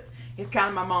 bullshit is kind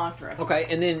of my mantra. Okay,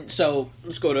 and then, so,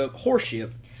 let's go to horse shit.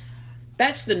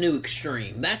 That's the new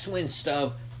extreme. That's when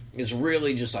stuff is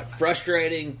really just, like,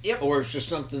 frustrating. Yep. Or it's just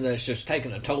something that's just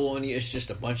taking a toll on you. It's just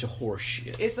a bunch of horse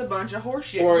shit. It's a bunch of horse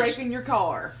shit. Or Breaking your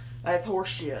car. That's horse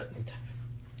shit.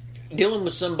 Dealing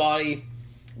with somebody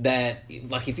that,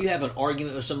 like, if you have an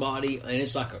argument with somebody, and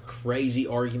it's, like, a crazy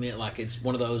argument, like, it's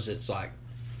one of those that's, like,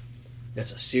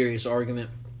 that's a serious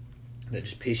argument that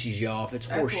just pisses you off. It's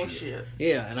horse shit.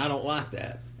 Yeah, and I don't like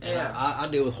that. Yeah. I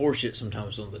deal with horse shit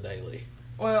sometimes on the daily.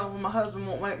 Well, when my husband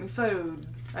won't make me food,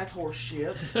 that's horse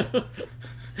shit.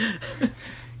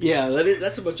 Yeah,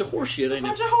 that's a bunch of horse shit, ain't it? A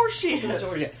bunch of horse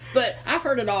shit. But I've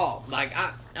heard it all. Like,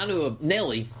 I knew a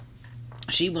Nellie.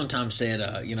 She one time said,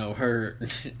 her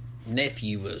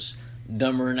nephew was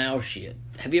dumber than owl shit.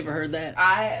 Have you ever heard that?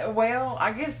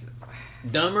 I guess...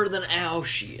 Dumber than owl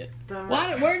shit.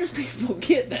 Where does people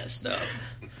get that stuff?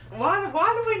 Why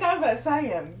do we know that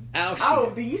saying? Owl shit.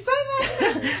 Oh, do you say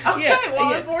that? Okay,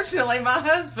 yeah. Unfortunately, my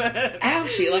husband. Owl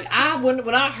shit. Like,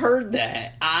 when I heard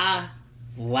that, I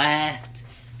laughed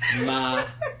my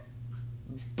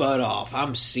butt off.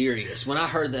 I'm serious. When I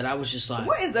heard that, I was just like...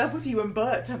 What is up with you and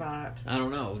butt tonight? I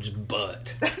don't know, just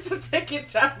butt. That's the second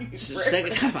time It's the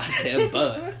second time I said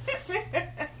butt.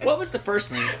 What was the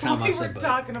first time I said butt? We were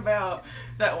talking about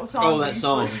that song. Oh, that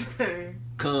song.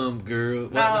 Come, girl.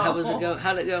 How was it go?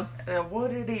 How'd it go? What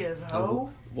it is,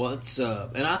 ho? What's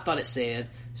up? And I thought it said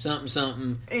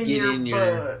something, in get your in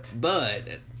your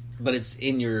butt. But it's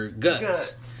in your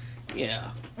guts.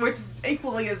 Yeah. Which is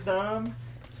equally as dumb.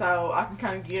 So I can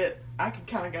kind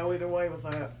of go either way with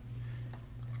that.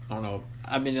 I don't know.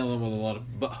 I've been dealing with a lot of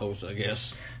buttholes, I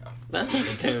guess. That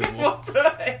sounded terrible. What the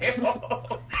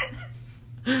hell?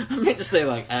 I meant to say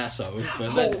like assholes,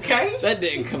 but that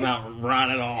didn't come out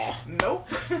right at all. Nope.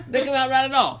 Didn't come out right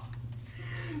at all.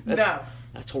 No.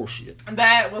 That's horseshit.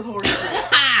 That was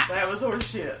horseshit. That was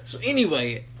horseshit. So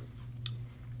anyway,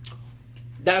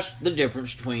 that's the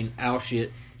difference between owl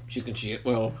shit, chicken shit.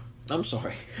 Well, I'm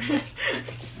sorry.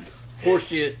 Horse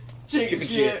shit, chicken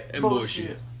shit, and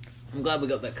bullshit. I'm glad we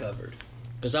got that covered.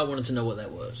 Because I wanted to know what that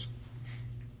was.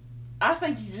 I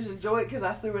think you just enjoy it because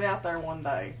I threw it out there one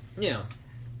day. Yeah.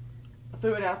 I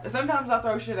threw it out there. Sometimes I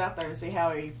throw shit out there and see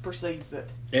how he perceives it.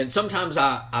 And sometimes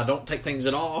I don't take things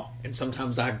at all. And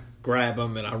sometimes I grab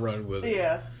them and I run with it.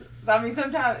 Yeah. So, I mean,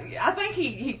 sometimes... I think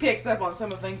he picks up on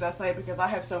some of the things I say because I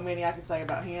have so many I could say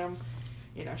about him.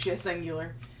 Shit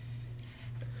singular.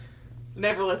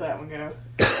 Never let that one go.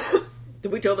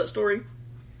 Did we tell that story?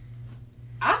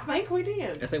 I think we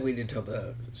did. I think we did tell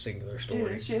the singular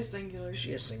story. Yeah, she is singular.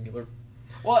 She is singular.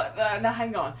 Well, now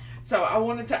hang on. So I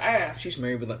wanted to ask. She's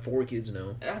married with like 4 kids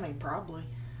now. I mean, probably.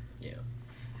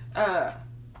 Yeah.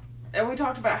 And we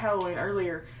talked about Halloween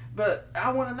earlier, but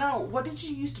I want to know, what did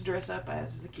you used to dress up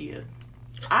as a kid?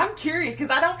 I'm curious, because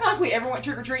I don't feel like we ever went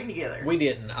trick-or-treating together. We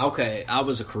didn't. Okay, I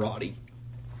was a karate.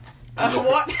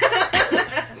 What?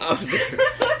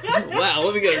 Wow,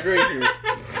 let me get a drink here.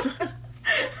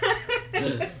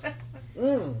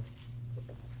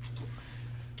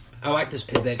 I like this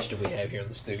Pib Extra we have here in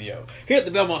the studio. Here at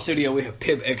the Belmont studio, we have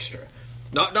Pib Extra.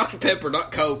 Not Dr. Pepper,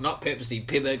 not Coke, not Pepsi,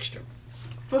 Pib Extra.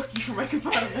 Fuck you for making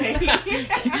fun of me.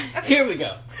 Here we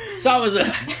go. So I was a...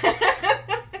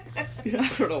 I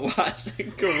don't know why I said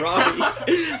karate.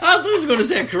 I thought I was going to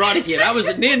say Karate Kid. I was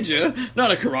a ninja,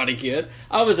 not a Karate Kid.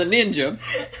 I was a ninja.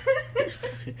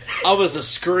 I was a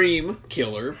Scream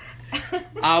killer.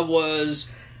 I was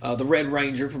the Red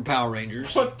Ranger from Power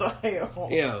Rangers. What the hell?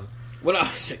 Yeah. When I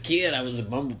was a kid, I was a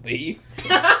bumblebee.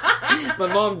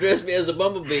 My mom dressed me as a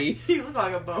bumblebee. You look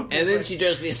like a bumblebee. And then she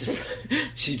dressed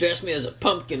me as a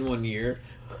pumpkin one year.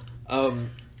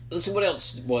 Let's see, what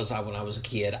else was I when I was a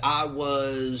kid? I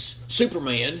was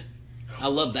Superman. I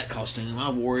loved that costume.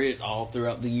 I wore it all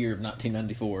throughout the year of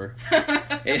 1994.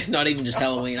 It's not even just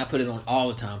Halloween. I put it on all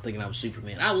the time thinking I was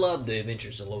Superman. I loved the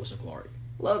Adventures of Lois and Clark.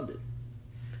 Loved it.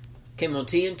 Came on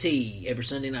TNT every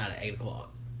Sunday night at 8 o'clock.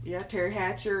 Yeah, Terry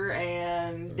Hatcher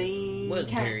and Dean... Wasn't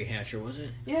Terry Hatcher, was it?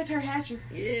 Yeah, Terry Hatcher.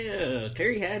 Yeah,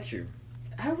 Terry Hatcher.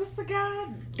 Who was the guy?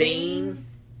 Dean.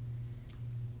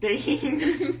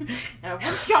 Now, we'll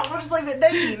just leave it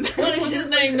Dean. What is his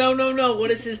name? No.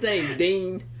 What is his name?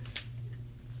 Dean.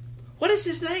 What is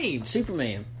his name?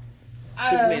 Superman.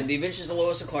 Superman, The Adventures of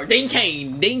Lois and Clark. Dean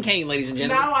Cain, ladies and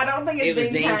gentlemen. No, I don't think It was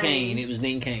Dean Dean Cain. Cain. It was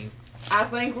Dean Cain. I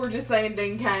think we're just saying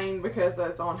Dean Cain because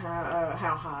that's on How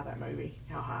High, that movie.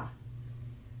 How High.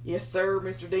 Yes, sir,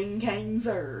 Mr. Dean Cain,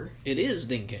 sir. It is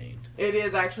Dean Cain. It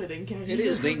is actually Dean Cain. It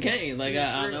is Dean Cain. Like,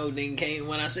 I know Dean Cain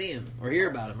when I see him or hear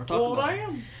about him or talk about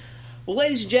him. Damn. Well,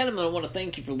 ladies and gentlemen, I want to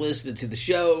thank you for listening to the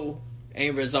show.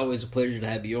 Amber, it's always a pleasure to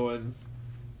have you on.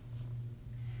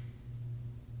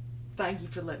 Thank you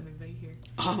for letting me be here.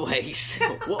 Always.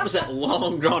 What was that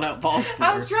long, drawn-out pause for?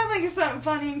 I was trying to think of something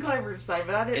funny and clever to say,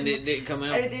 but I didn't. And it didn't come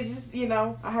out? It just,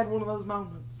 I had one of those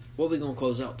moments. What are we going to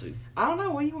close out to? I don't know.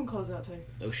 What do you want to close out to?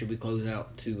 Oh, should we close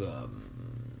out to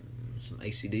some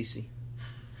AC/DC?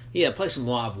 Yeah, play some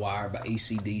Live Wire by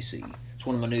AC/DC. It's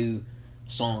one of my new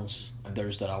songs of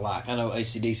theirs that I like. I know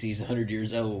AC/DC is 100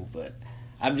 years old, but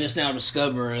I'm just now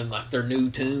discovering like their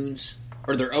new tunes,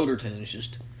 or their older tunes,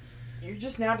 just... You're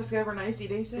just now discovering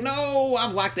AC/DC? No,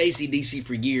 I've liked AC/DC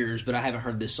for years, but I haven't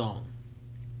heard this song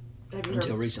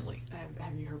until recently.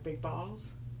 Have you heard Big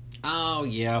Balls? Oh,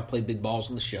 yeah, I played Big Balls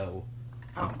on the show.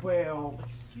 Oh, well,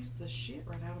 excuse the shit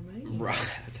right out of me. Right.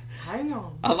 Hang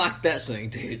on. I like that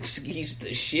song, too. Excuse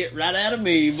the shit right out of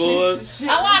me, boys.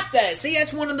 I like that. See,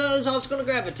 that's one of those I was going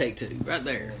to gravitate to, right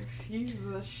there. Excuse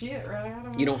the shit right out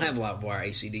of me. You don't have Live Wire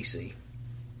AC/DC.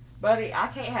 Buddy, I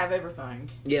can't have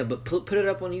everything. Yeah, but put it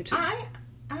up on YouTube. I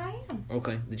am.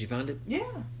 Okay, did you find it? Yeah.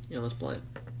 Yeah, let's play it.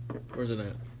 Where's it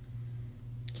at?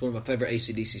 It's one of my favorite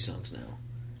AC/DC songs now.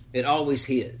 It always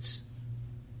hits.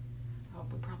 Oh,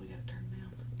 we probably got to turn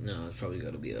it down. No, it's probably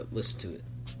got to be up. Listen to it.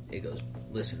 It goes,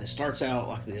 listen, it starts out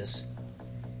like this.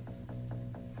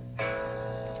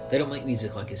 They don't make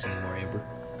music like this anymore, Amber.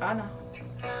 I know.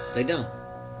 They don't.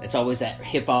 It's always that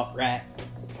hip-hop rap.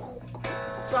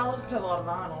 So I listen to a lot of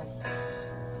vinyl.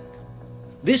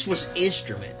 This was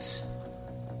instruments.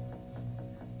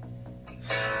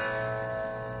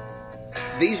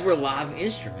 These were live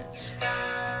instruments.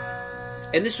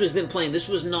 And this was them playing. This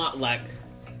was not like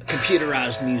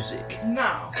computerized music.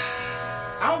 No.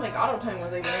 I don't think Auto-Tune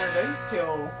was even introduced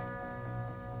till...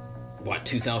 What,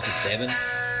 2007? They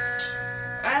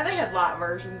had light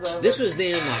versions of This it. was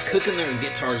them like hooking their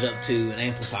guitars up to an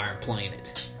amplifier and playing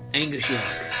it. Angus Young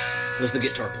was the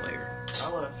guitar player.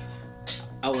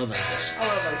 I love Angus. I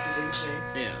love AC/DC.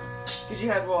 Yeah. Because you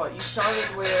had what? You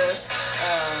started with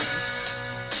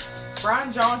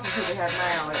Brian Johnson's who they have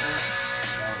now, isn't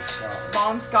it?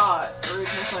 Bon Scott,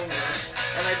 original singer.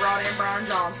 And they brought in Brian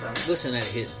Johnson. Listen at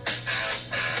it hit.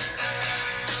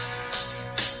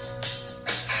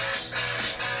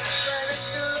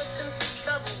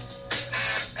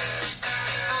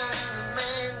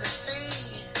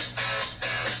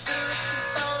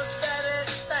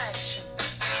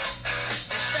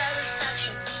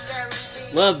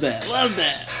 Love that. Love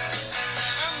that.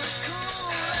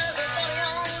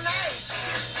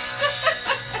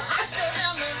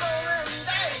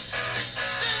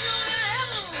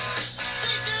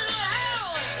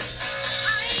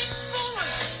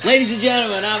 Ladies and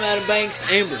gentlemen, I'm Adam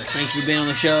Banks. Amber, thank you for being on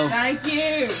the show. Thank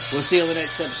you. We'll see you on the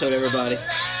next episode, everybody.